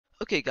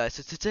Okay guys,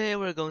 so today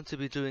we're going to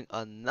be doing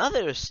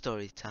another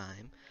story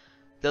time.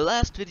 The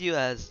last video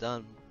has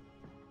done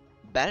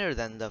better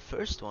than the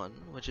first one,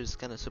 which is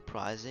kind of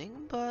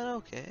surprising, but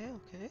okay.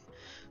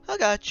 I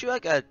got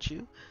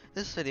you.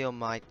 This video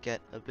might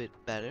get a bit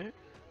better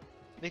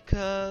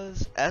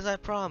because, as I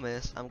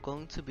promised, I'm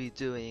going to be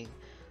doing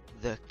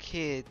the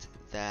kid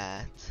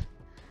that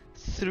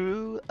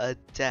threw a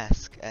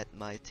desk at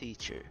my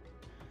teacher.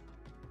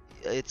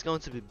 It's going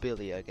to be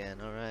Billy again,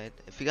 alright?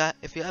 If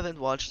you haven't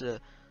watched the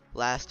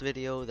last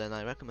video, then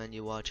I recommend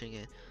you watching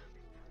it.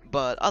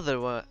 But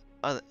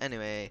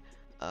anyway,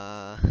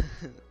 uh,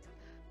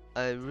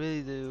 I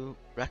really do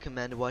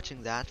recommend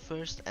watching that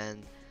first,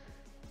 and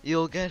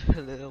you'll get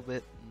a little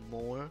bit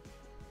more.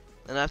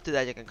 And after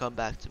that, you can come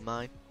back to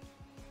mine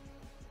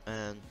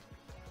and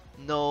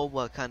know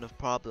what kind of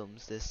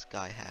problems this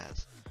guy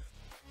has.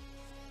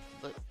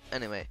 But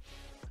anyway,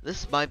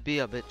 this might be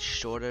a bit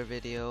shorter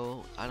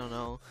video. I don't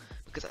know,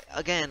 because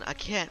again, I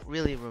can't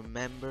really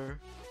remember,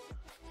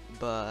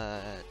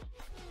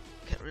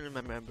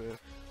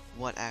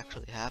 what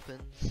actually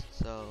happens,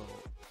 so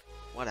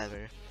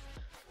whatever.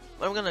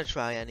 But I'm gonna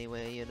try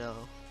anyway, you know.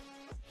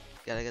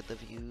 Gotta get the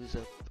views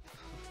up.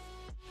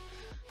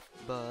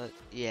 But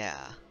yeah,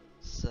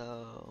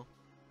 so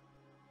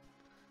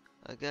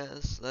I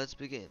guess let's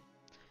begin.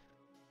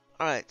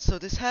 Alright, so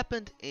this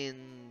happened in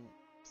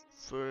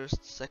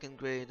second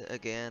grade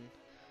again.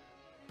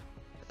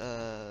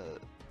 I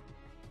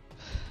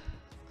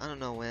don't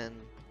know when,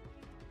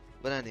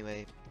 but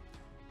anyway.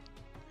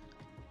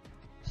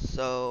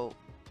 So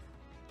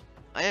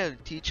I had a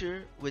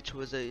teacher which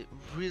was a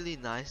really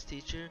nice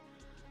teacher,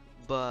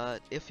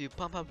 but if you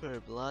pump up her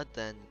blood,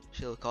 then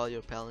she'll call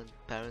your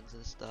parents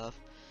and stuff,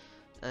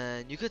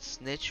 and you could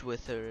snitch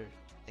with her,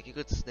 like you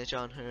could snitch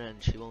on her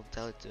and she won't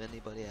tell it to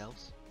anybody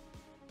else.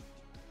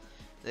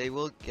 They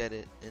will get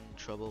it in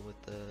trouble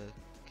with the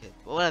kid,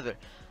 but whatever.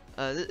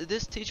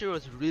 This teacher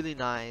was really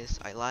nice.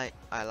 I like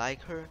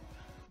her.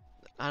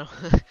 I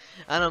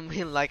don't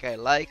mean like I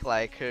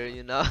like her,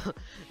 you know.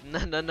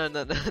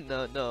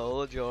 No,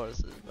 hold your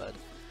horses,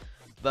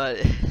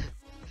 but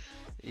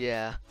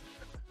yeah.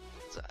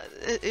 So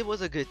it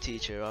was a good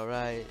teacher, all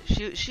right.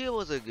 She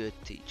was a good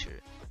teacher.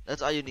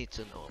 That's all you need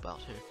to know about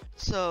her.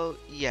 So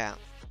yeah,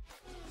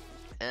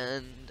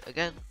 and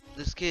again,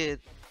 this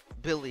kid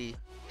Billy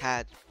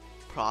had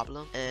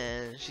problem,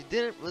 and she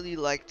didn't really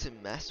like to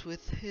mess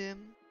with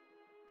him.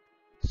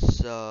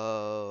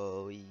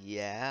 So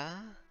yeah.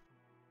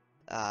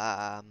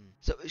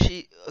 So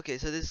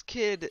so this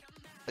kid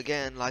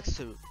again likes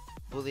to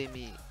bully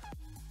me.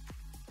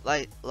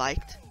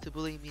 Liked to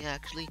bully me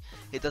actually.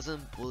 He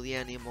doesn't bully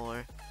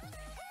anymore,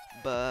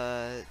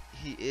 but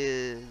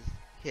he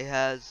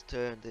has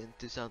turned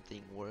into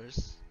something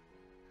worse,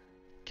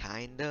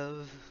 kind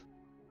of.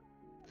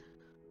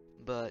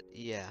 But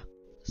yeah,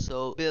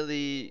 so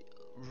Billy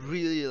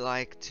really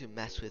liked to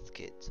mess with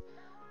kids,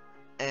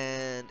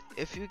 and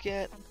if you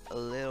get a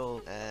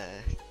little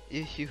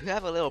if you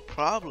have a little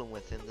problem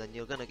with him, then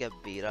you're gonna get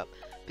beat up,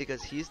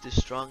 because he's the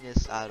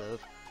strongest out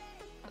of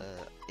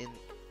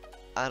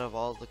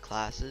all the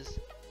classes,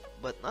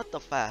 but not the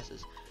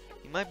fastest.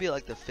 He might be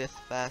like the 5th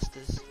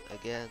fastest.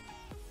 Again,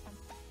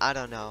 I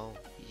don't know.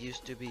 He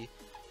used to be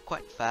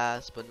quite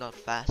fast, but not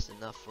fast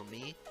enough for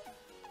me.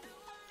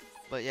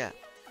 But yeah,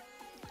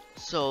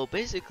 so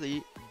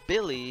basically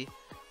Billy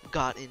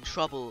got in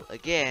trouble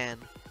again.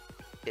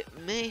 It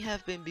may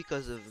have been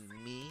because of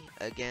me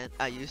again.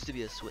 I used to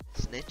be a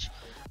snitch.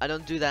 I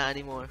don't do that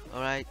anymore,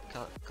 alright?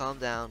 Calm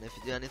down. If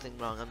you do anything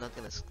wrong, I'm not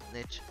gonna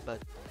snitch,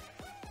 but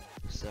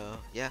so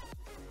yeah.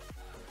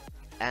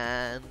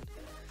 And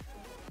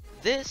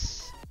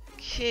this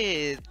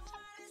kid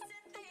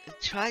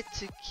tried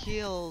to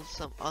kill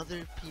some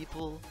other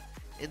people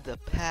in the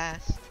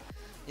past.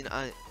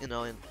 I'm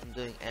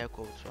doing air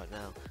quotes right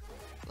now.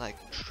 Like,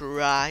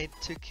 tried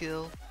to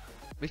kill,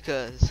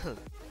 because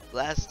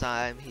last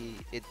time he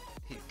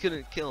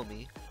couldn't kill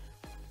me.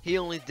 He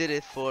only did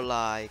it for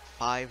like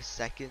 5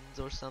 seconds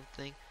or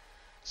something.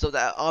 So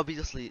that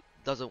obviously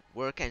doesn't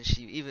work, and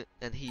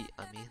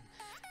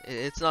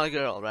it's not a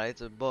girl, right?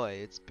 It's a boy.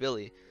 It's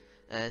Billy.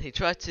 And he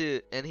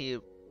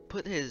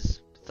put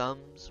his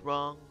thumbs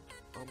wrong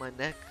on my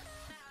neck.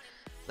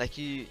 Like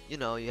you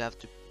have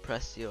to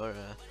press your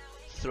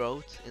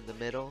throat in the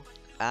middle.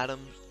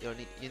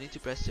 You need to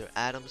press your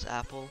Adam's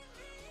apple,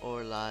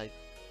 or like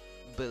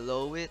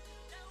below it.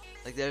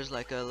 Like there's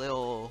like a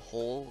little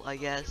hole, I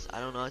guess. I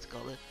don't know what to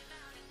call it.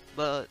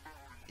 But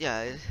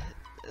yeah,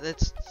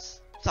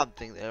 it's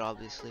something there,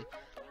 obviously.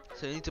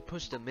 So you need to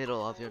push the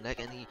middle of your neck,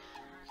 and he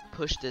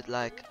pushed it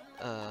like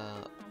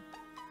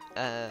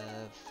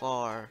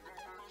far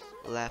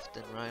left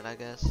and right, I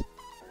guess.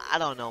 I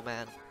don't know,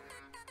 man.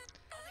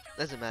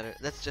 Doesn't matter.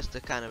 That's just a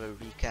kind of a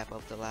recap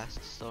of the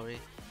last story.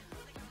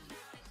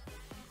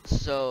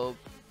 So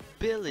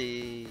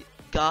Billy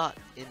got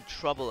in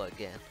trouble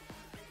again,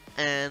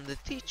 and the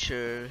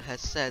teacher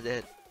has said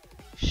that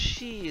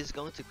she is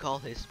going to call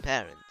his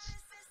parents,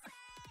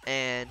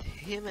 and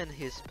him and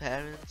his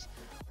parents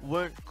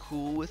weren't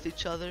cool with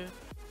each other.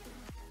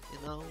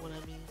 you know what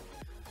I mean?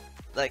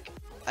 Like,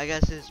 I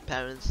guess his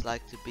parents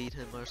like to beat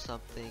him or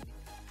something.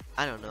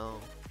 I don't know.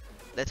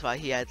 That's why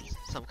he had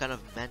some kind of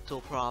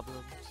mental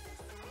problems.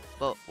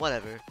 But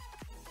whatever.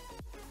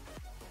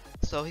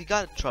 So he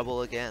got in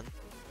trouble again.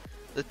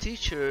 The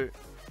teacher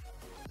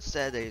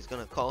said that he's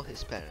gonna call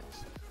his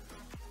parents.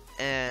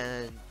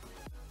 And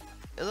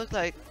it looked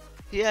like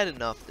he had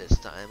enough this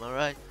time,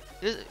 alright?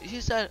 He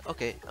said,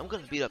 okay, I'm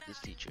gonna beat up this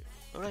teacher,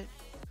 alright?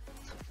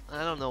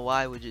 I don't know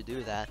why would you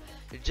do that.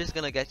 You're just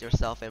gonna get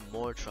yourself in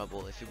more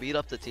trouble. If you beat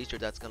up the teacher,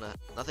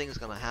 nothing's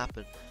gonna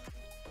happen.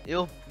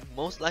 You'll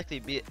most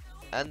likely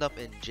end up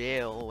in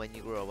jail when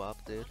you grow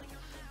up, dude.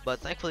 But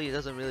thankfully he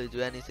doesn't really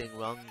do anything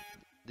wrong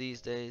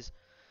these days.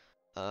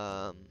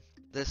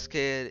 This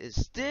kid is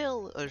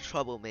still a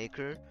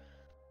troublemaker,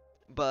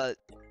 but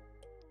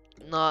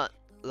not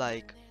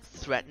like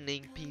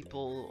threatening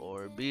people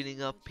or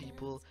beating up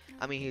people.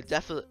 I mean,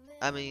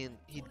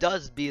 he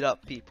does beat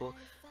up people,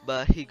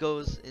 but he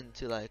goes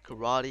into like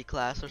karate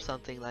class or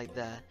something like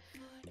that.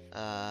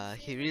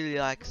 He really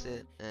likes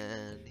it,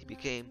 and he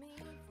became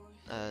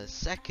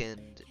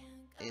second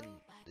in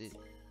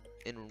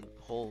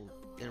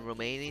in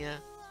Romania.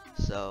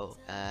 So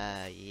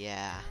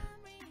yeah,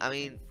 I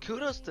mean,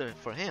 kudos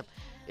for him.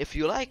 If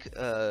you like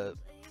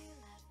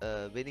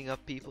beating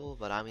up people,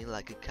 but I mean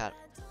like a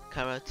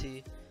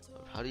karate,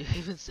 or how do you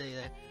even say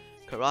that?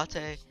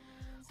 Karate.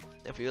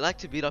 If you like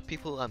to beat up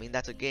people, I mean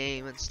that's a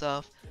game and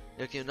stuff.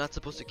 You're not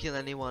supposed to kill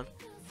anyone.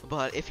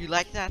 But if you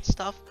like that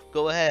stuff,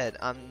 go ahead.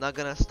 I'm not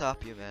gonna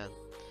stop you, man.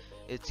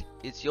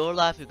 It's your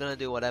life. You're gonna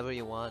do whatever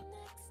you want.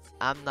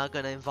 I'm not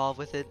gonna involve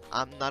with it.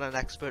 I'm not an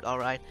expert,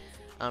 alright?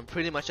 I'm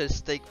pretty much a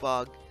steak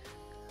bug.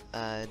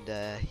 And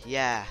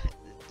yeah,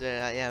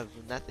 I have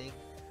nothing.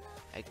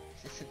 And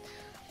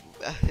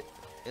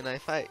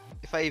if I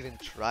even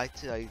try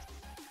to, I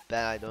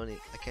bet I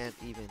can't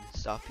even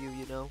stop you,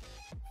 you know.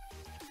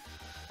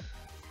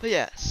 But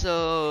yeah,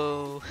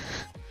 so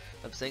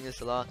I'm saying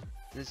this a lot.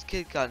 This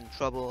kid got in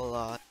trouble a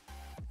lot,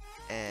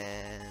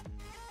 and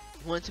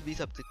he wanted to beat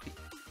up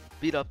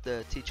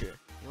the teacher.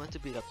 He wanted to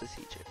beat up the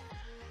teacher,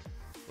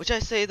 which I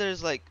say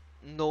there's like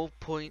no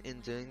point in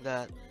doing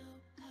that,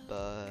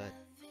 but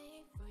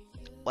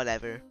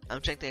whatever.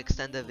 I'm trying to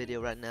extend the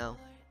video right now,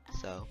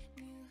 so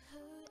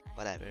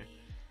whatever.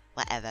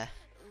 I'm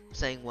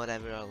saying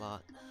whatever a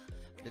lot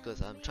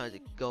because I'm trying to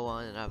go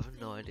on and I have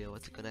no idea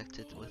what to connect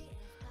it with.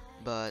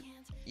 But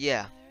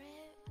yeah,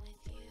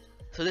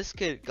 so this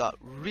kid got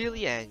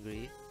really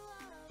angry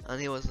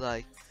and he was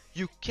like,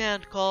 you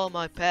can't call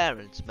my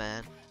parents,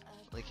 man.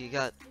 Like, he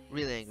got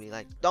really angry,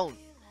 like, don't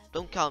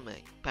call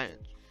my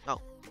parents,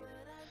 no.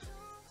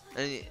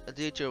 And the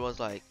teacher was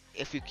like,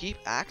 if you keep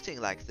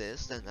acting like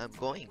this, then I'm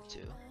going to.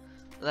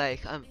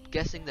 Like, I'm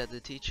guessing that the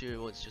teacher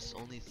was just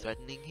only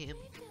threatening him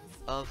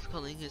of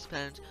calling his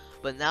parents,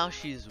 but now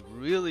she's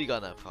really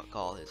gonna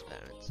call his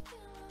parents.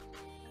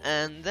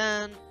 And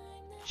then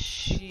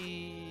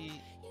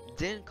she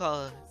didn't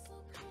call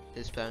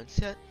his parents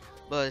yet,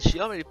 but she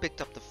already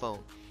picked up the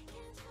phone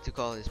to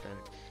call his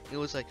parents. He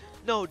was like,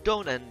 no,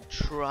 don't, and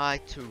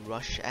tried to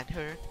rush at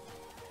her,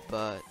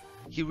 but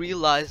he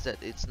realized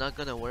that it's not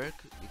gonna work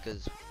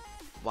because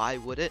why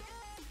would it?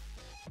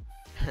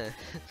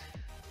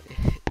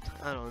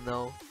 I don't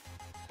know.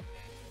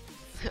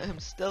 I'm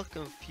still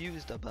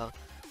confused about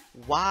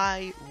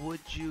why would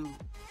you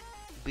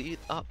beat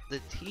up the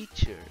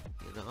teacher,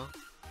 you know?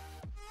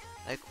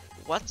 Like,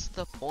 what's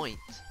the point?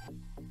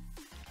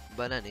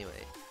 But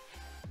anyway,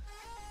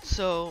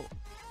 so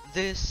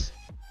this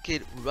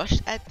kid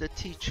rushed at the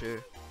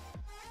teacher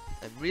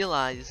and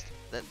realized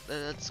that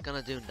that's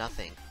gonna do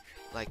nothing.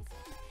 Like,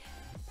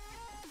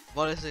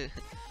 what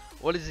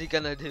is he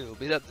gonna do?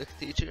 Beat up the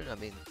teacher? I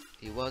mean,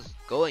 he was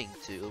going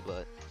to,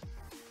 but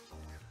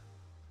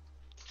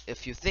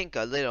if you think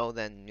a little,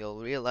 then you'll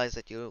realize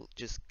that you'll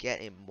just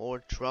get in more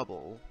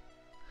trouble.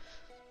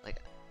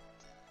 Like,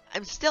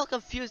 I'm still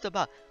confused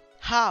about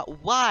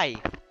why?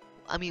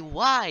 I mean,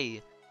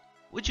 why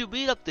would you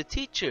beat up the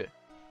teacher?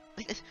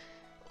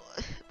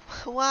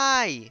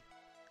 Why?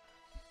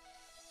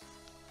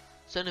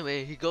 So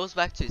anyway, he goes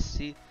back to his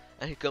seat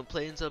and he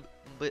complains a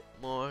bit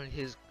more.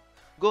 He's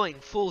going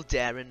full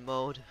Darren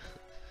mode.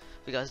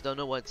 If you guys don't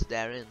know what's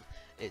Darren,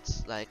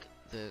 it's like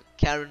the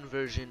Karen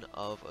version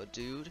of a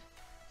dude.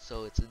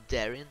 So it's a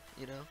Darren,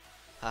 you know?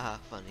 Haha,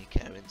 funny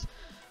Karens.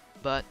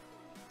 But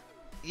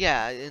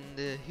yeah, and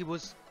he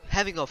was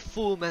having a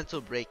full mental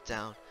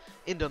breakdown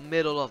in the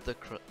middle of the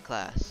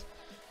class.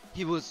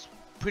 He was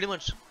pretty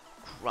much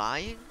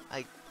crying,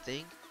 I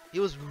think.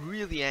 He was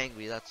really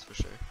angry, that's for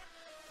sure.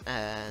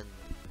 And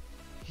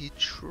he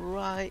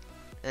tried,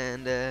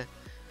 and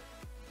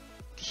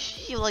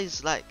he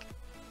was like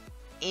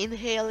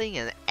inhaling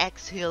and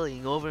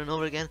exhaling over and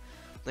over again.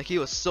 Like, he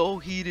was so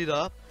heated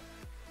up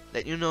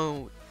that, you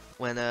know,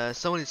 when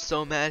someone is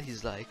so mad,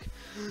 he's like,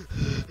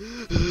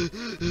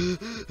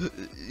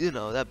 you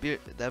know,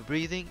 that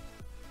breathing.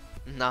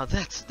 Now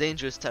that's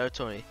dangerous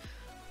territory.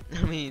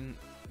 I mean,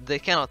 they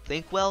cannot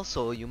think well,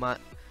 so you might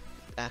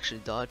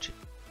actually dodge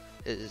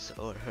his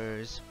or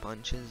hers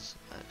punches.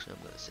 Actually,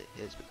 I'm gonna say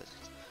his because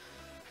it's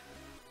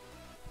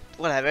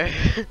whatever.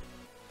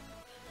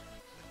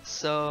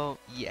 So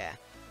yeah,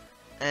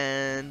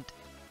 and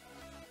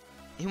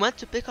he went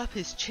to pick up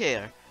his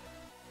chair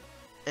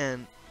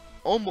and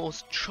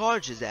almost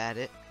charges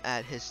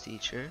at his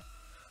teacher.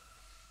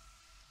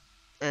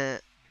 Uh,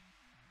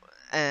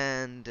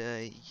 and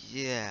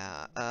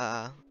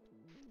yeah,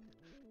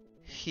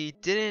 he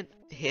didn't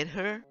hit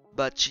her,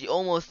 but she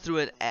almost threw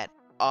it at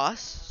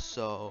us.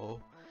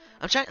 So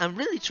I'm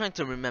really trying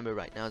to remember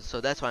right now,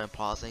 so that's why I'm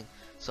pausing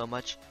so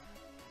much.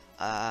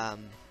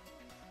 Um,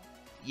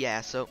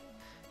 yeah, so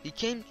he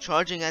came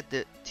charging at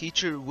the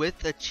teacher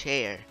with a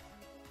chair.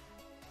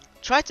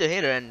 Tried to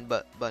hit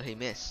her, but he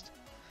missed.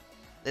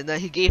 And then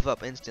he gave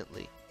up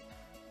instantly.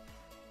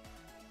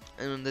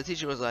 And the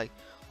teacher was like,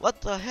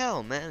 "What the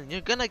hell, man?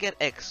 You're gonna get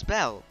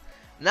expelled.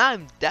 Now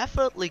I'm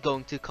definitely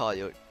going to call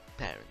your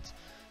parents."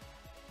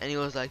 And he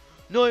was like,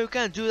 "No, you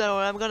can't do that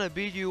or I'm gonna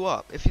beat you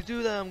up. If you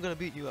do that, I'm gonna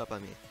beat you up, I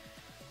mean."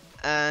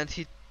 And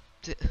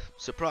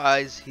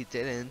surprise, he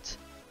didn't.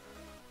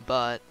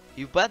 But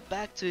he went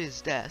back to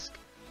his desk,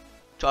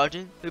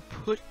 charging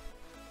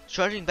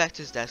back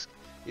to his desk.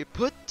 He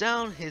put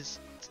down his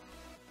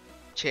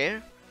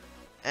chair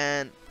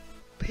and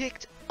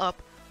picked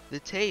up the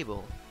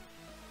table.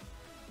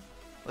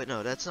 Wait,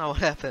 no, that's not what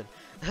happened.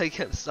 Like,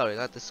 I'm sorry,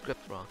 got the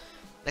script wrong.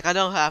 Like, I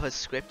don't have a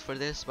script for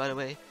this, by the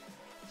way.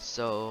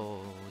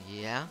 So,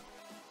 yeah.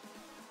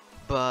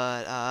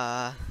 But,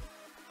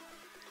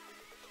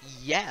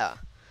 yeah.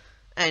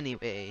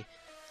 Anyway.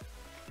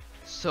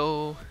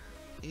 So,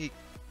 he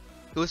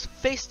was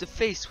face to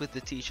face with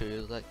the teacher. He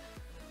was like,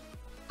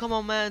 "Come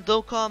on, man,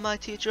 don't call my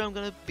teacher, I'm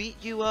gonna beat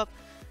you up."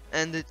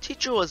 And the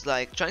teacher was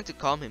like trying to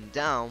calm him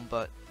down,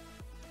 but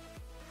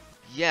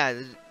yeah,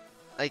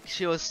 like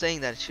she was saying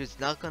that she was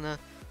not gonna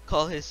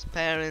call his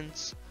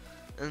parents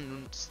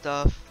and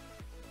stuff.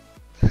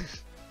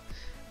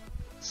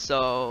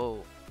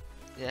 So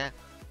yeah,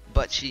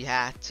 but she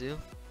had to.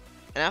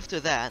 And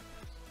after that,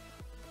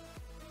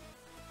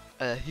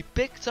 he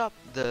picked up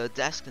the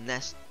desk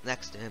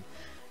next to him,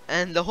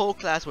 and the whole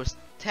class was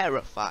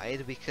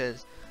terrified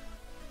because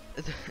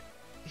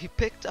he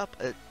picked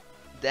up a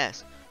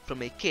desk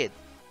from a kid.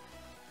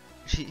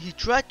 He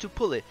tried to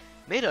pull it,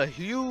 made a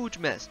huge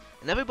mess,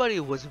 and everybody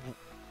was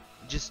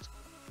just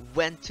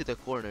went to the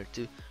corner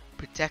to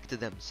protect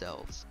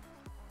themselves.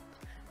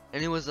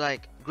 And he was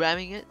like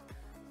grabbing it,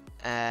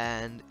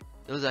 and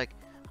it was like,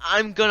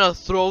 "I'm gonna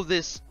throw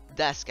this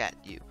desk at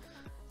you."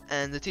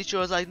 And the teacher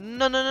was like,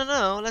 "No, no, no,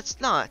 no, let's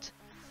not."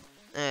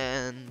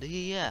 And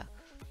yeah,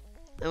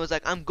 it was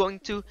like, "I'm going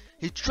to."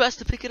 He tries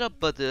to pick it up,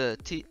 but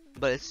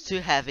but it's too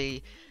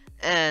heavy,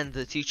 and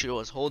the teacher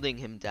was holding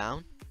him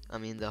down. I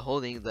mean,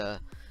 holding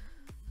the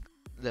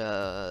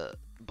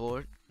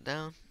board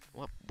down.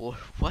 What board?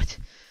 What?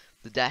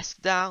 The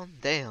desk down?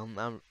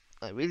 Damn,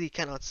 I really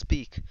cannot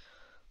speak.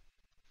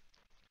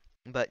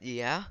 But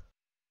yeah,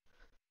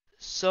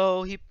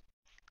 so he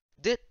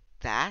did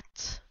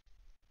that.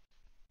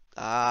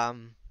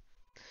 Um,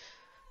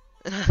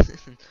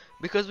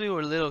 because we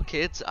were little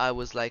kids, I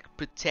was like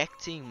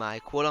protecting my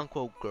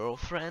quote-unquote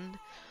girlfriend.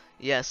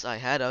 Yes, I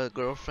had a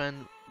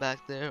girlfriend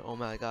back there. Oh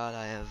my god,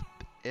 I have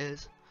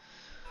is.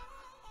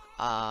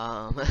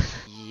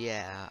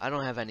 Yeah, I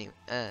don't have any.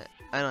 I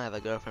don't have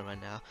a girlfriend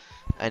right now.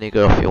 Any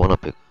girl, if you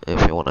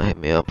wanna hit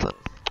me up, then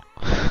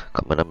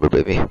got my number,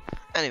 baby.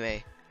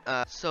 Anyway,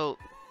 so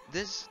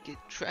this kid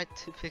tried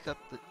to pick up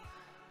the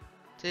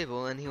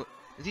table, and the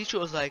teacher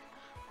was like,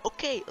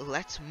 "Okay,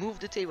 let's move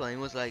the table." And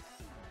he was like,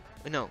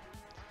 "No."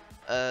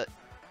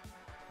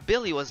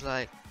 Billy was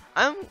like,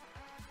 I'm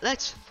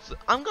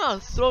gonna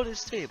throw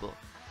this table."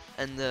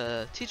 And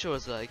the teacher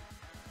was like,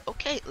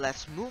 "Okay,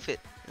 let's move it."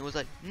 And was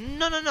like,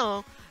 "No, no,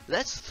 no,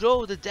 let's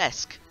throw the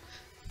desk."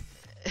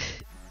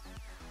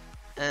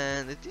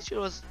 And the teacher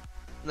was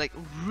like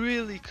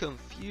really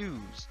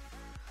confused.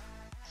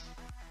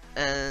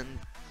 And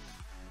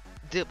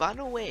by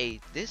the way,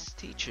 this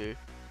teacher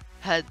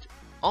had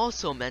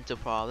also mental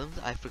problems.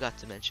 I forgot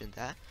to mention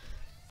that.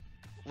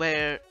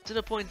 Where to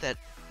the point that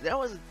there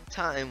was a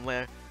time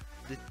where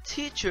the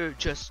teacher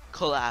just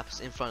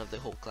collapsed in front of the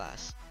whole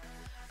class.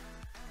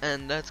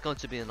 And that's going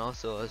to be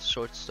also a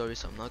short story,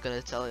 so I'm not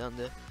gonna tell it on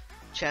the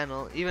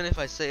channel. Even if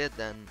I say it,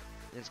 then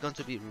it's going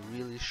to be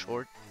really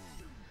short.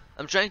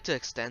 I'm trying to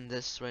extend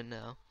this right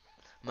now.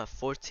 I'm at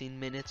 14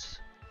 minutes,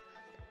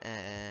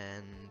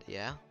 and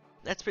yeah,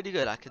 that's pretty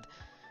good.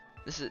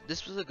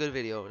 This was a good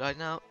video. Right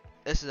now,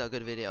 this is a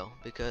good video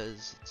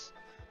because it's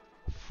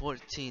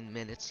 14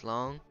 minutes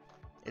long.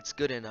 It's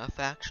good enough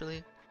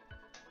actually,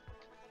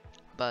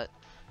 but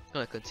I'm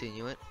gonna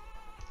continue it.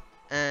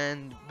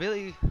 And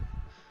Billy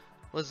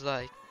was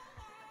like,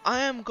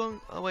 "I am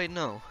going." Oh wait,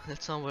 no,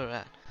 that's not where we're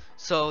at.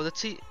 So the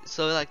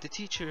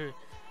teacher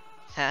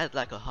had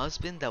like a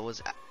husband that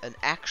was an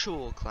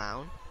actual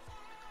clown.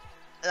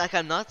 Like,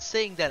 I'm not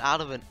saying that out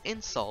of an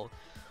insult,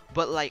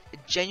 but like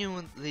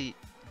genuinely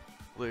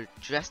were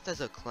dressed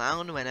as a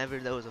clown whenever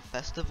there was a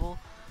festival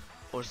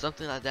or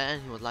something like that,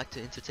 and he would like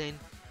to entertain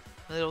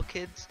little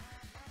kids.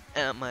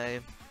 And my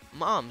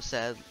mom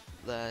said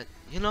that,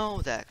 you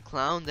know, that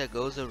clown that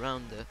goes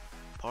around the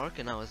park,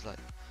 and I was like,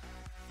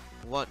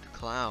 what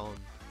clown?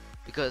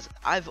 Because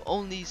I've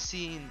only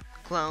seen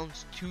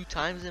clowns 2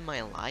 times in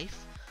my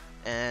life,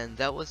 and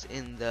that was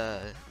in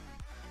the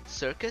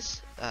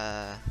circus.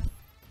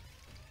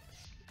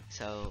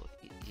 So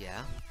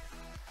yeah.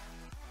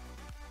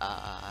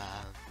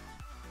 Uh,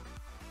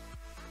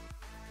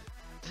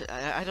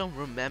 I don't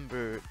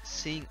remember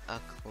seeing a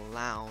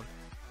clown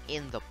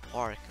in the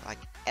park like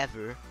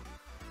ever.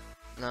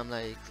 And I'm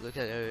like, look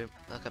at her,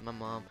 look at my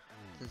mom,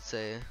 and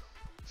say,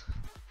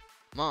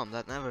 Mom,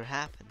 that never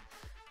happened.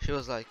 She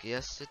was like,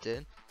 yes, it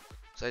did.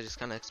 So I just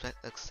kind of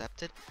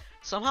accepted.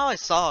 Somehow I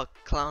saw a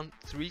clown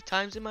 3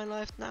 times in my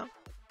life now.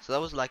 So that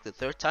was like the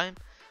 3rd time.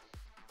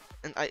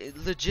 And I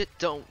legit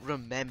don't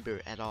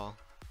remember at all.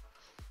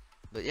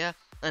 But yeah,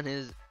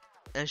 and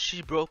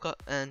she broke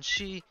up, and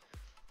she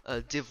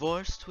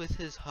divorced with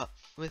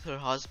with her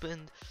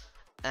husband,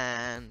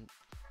 and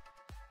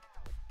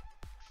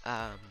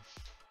um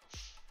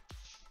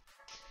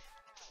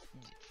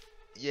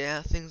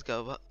yeah, things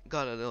got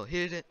a little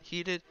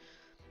heated,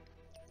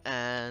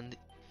 and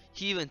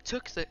he even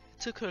took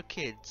her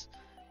kids,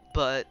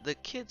 but the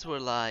kids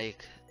were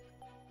like,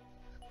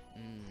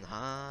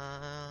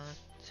 not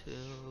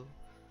too.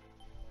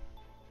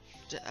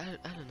 I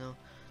don't know.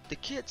 The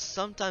kids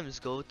sometimes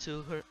go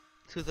to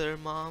their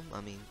mom.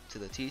 I mean, to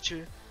the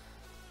teacher.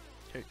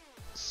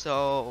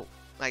 So,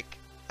 like,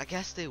 I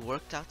guess they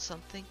worked out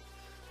something.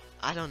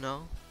 I don't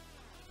know.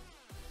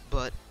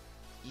 But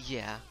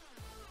yeah.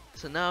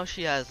 So now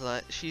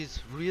she's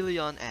really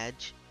on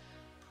edge.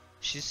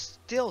 She's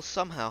still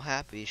somehow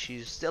happy.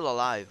 She's still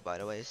alive, by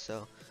the way.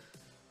 So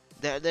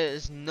there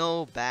is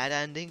no bad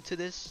ending to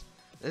this.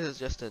 This is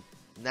just a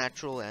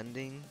natural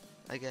ending,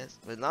 I guess.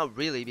 But not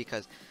really,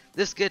 because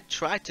this kid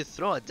tried to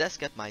throw a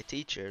desk at my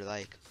teacher.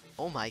 Like,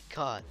 oh my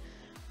god.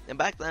 And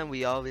back then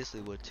we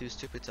obviously were too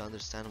stupid to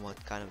understand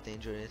what kind of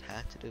danger it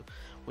had to do.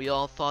 We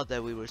all thought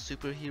that we were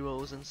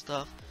superheroes and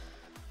stuff,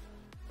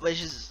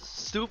 which is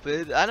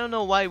stupid. I don't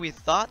know why we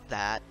thought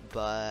that,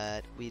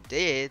 but we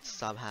did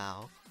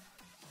somehow.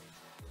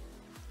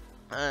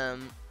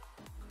 And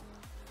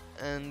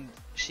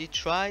she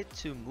tried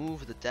to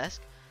move the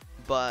desk,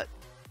 but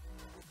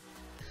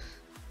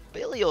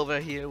Billy over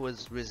here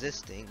was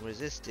resisting,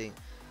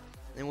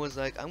 and was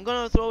like, I'm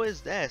gonna throw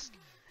his desk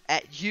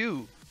at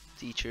you,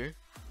 teacher.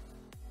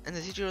 And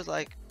the teacher was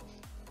like,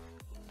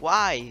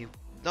 why?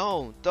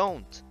 No,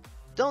 don't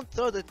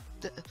throw the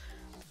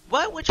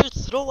why would you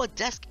throw a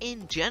desk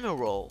in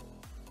general?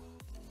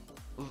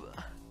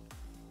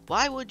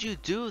 Why would you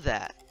do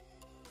that?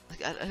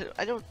 Like,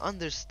 I don't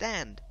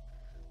understand.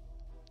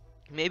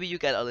 Maybe you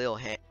get a little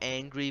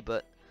angry,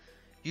 but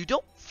you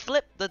don't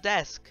flip the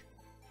desk,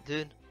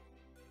 dude.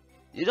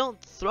 You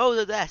don't throw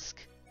the desk,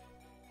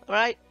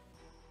 alright?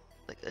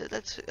 Like,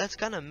 that's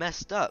kind of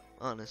messed up,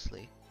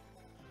 honestly.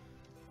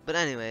 But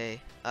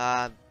anyway,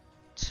 I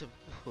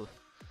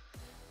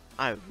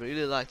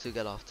really like to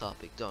get off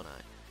topic, don't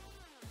I?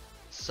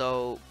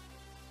 So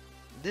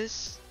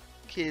this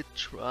kid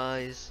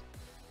tries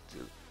to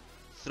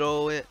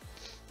throw it,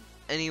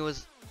 and he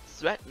was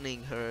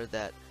threatening her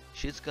that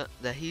he's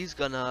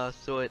gonna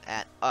throw it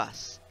at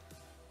us,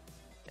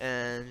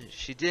 and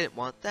she didn't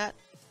want that.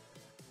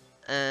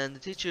 And the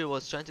teacher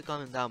was trying to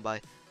calm him down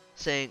by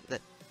saying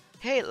that,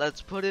 hey,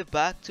 let's put it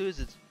back to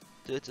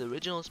its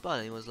original spot.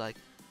 And he was like,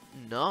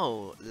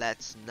 no,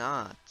 let's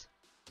not.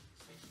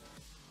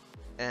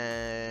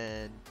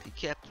 And he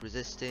kept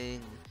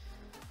resisting,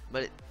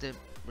 but it didn't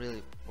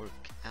really work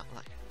out.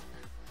 Like,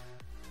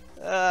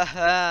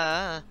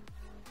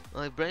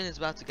 my brain is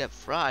about to get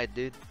fried,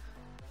 dude.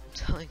 I'm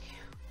telling you,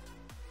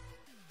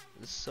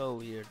 it's so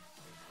weird.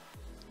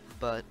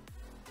 But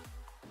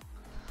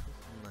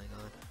oh my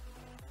god.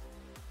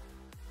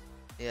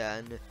 Yeah,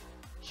 and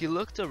he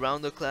looked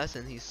around the class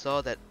and he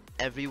saw that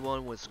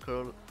everyone was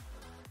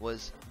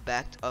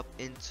backed up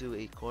into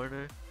a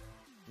corner.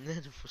 And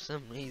then for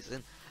some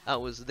reason I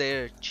was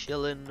there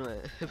chilling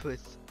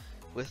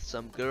with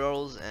some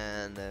girls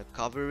and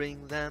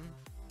covering them,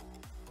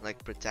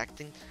 like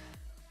protecting.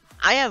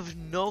 I have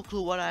no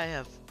clue what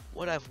I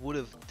would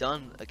have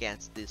done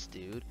against this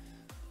dude.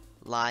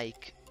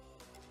 Like,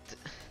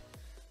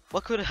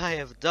 what could I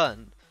have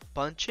done?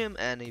 Punch him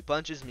and he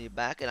punches me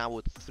back and I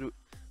would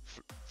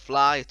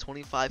fly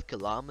 25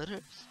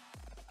 kilometers?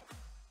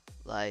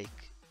 Like,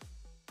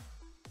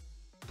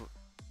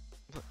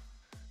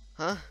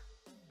 huh?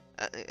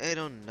 I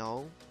don't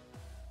know.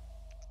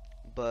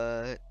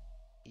 But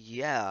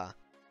yeah.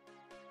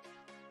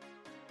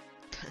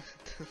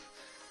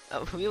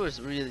 We were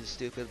really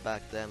stupid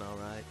back then,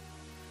 alright?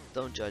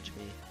 Don't judge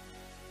me.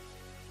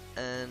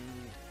 And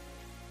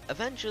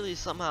eventually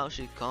somehow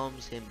she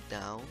calms him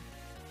down.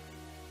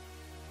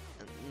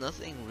 And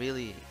nothing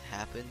really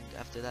happened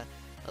after that.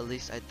 At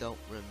least I don't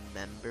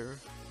remember.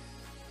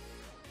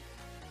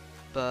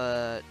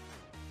 But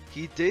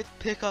he did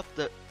pick up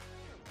the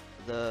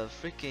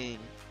freaking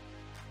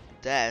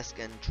desk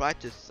and tried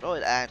to throw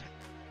it at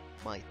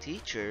my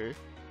teacher.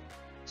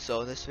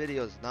 So this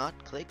video is not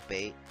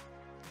clickbait,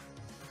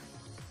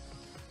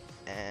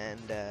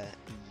 and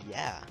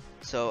yeah.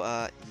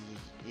 So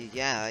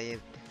yeah,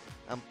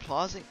 I'm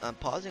pausing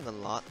a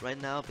lot right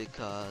now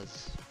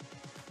because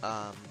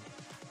um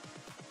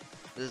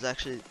this is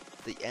actually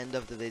the end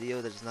of the video.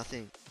 There's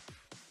nothing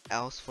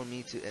else for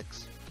me to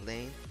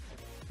explain.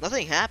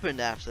 Nothing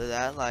happened after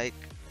that. Like,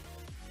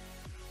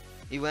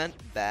 he went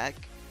back,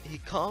 he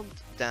calmed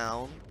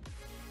down.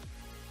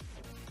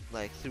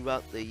 Like,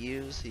 throughout the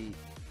years, he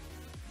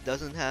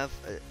doesn't have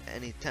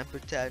any temper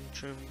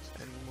tantrums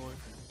anymore.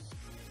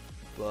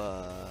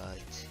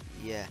 But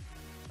yeah,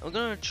 I'm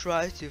gonna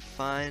try to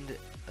find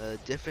a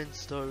different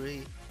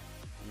story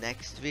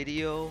next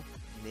video,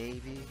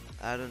 maybe,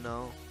 I don't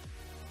know.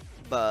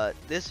 But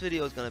this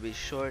video is gonna be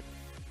short,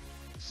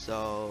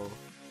 so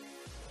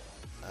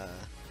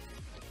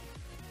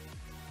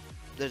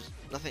there's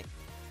nothing.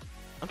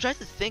 I'm trying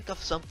to think of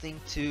something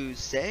to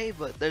say,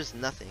 but there's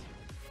nothing.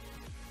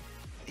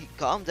 He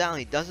calmed down,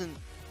 he doesn't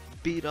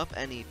beat up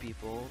any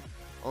people,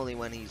 only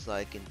when he's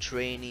like in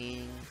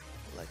training,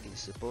 like he's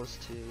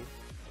supposed to,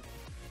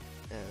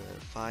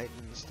 fight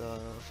and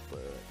stuff,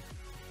 but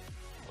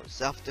for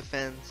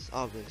self-defense,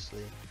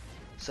 obviously,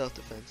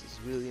 self-defense is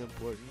really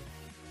important,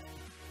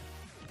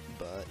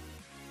 but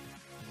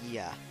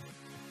yeah.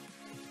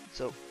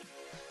 So,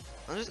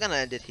 I'm just gonna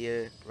end it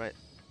here, right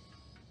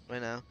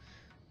now.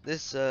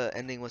 This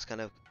ending was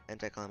kind of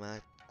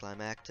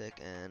anticlimactic,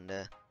 and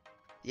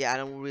yeah, I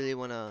don't really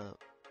wanna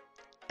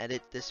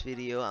edit this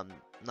video. I'm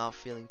not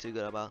feeling too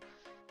good about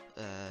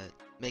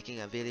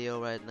making a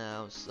video right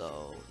now,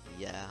 so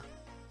yeah.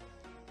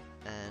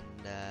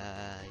 And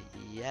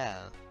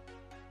yeah,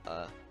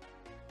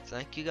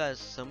 thank you guys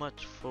so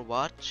much for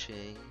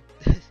watching.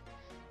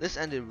 This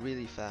ended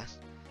really fast,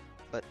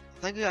 but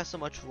thank you guys so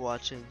much for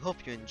watching. Hope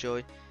you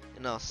enjoyed,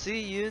 and I'll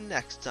see you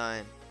next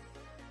time.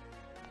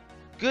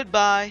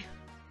 Goodbye.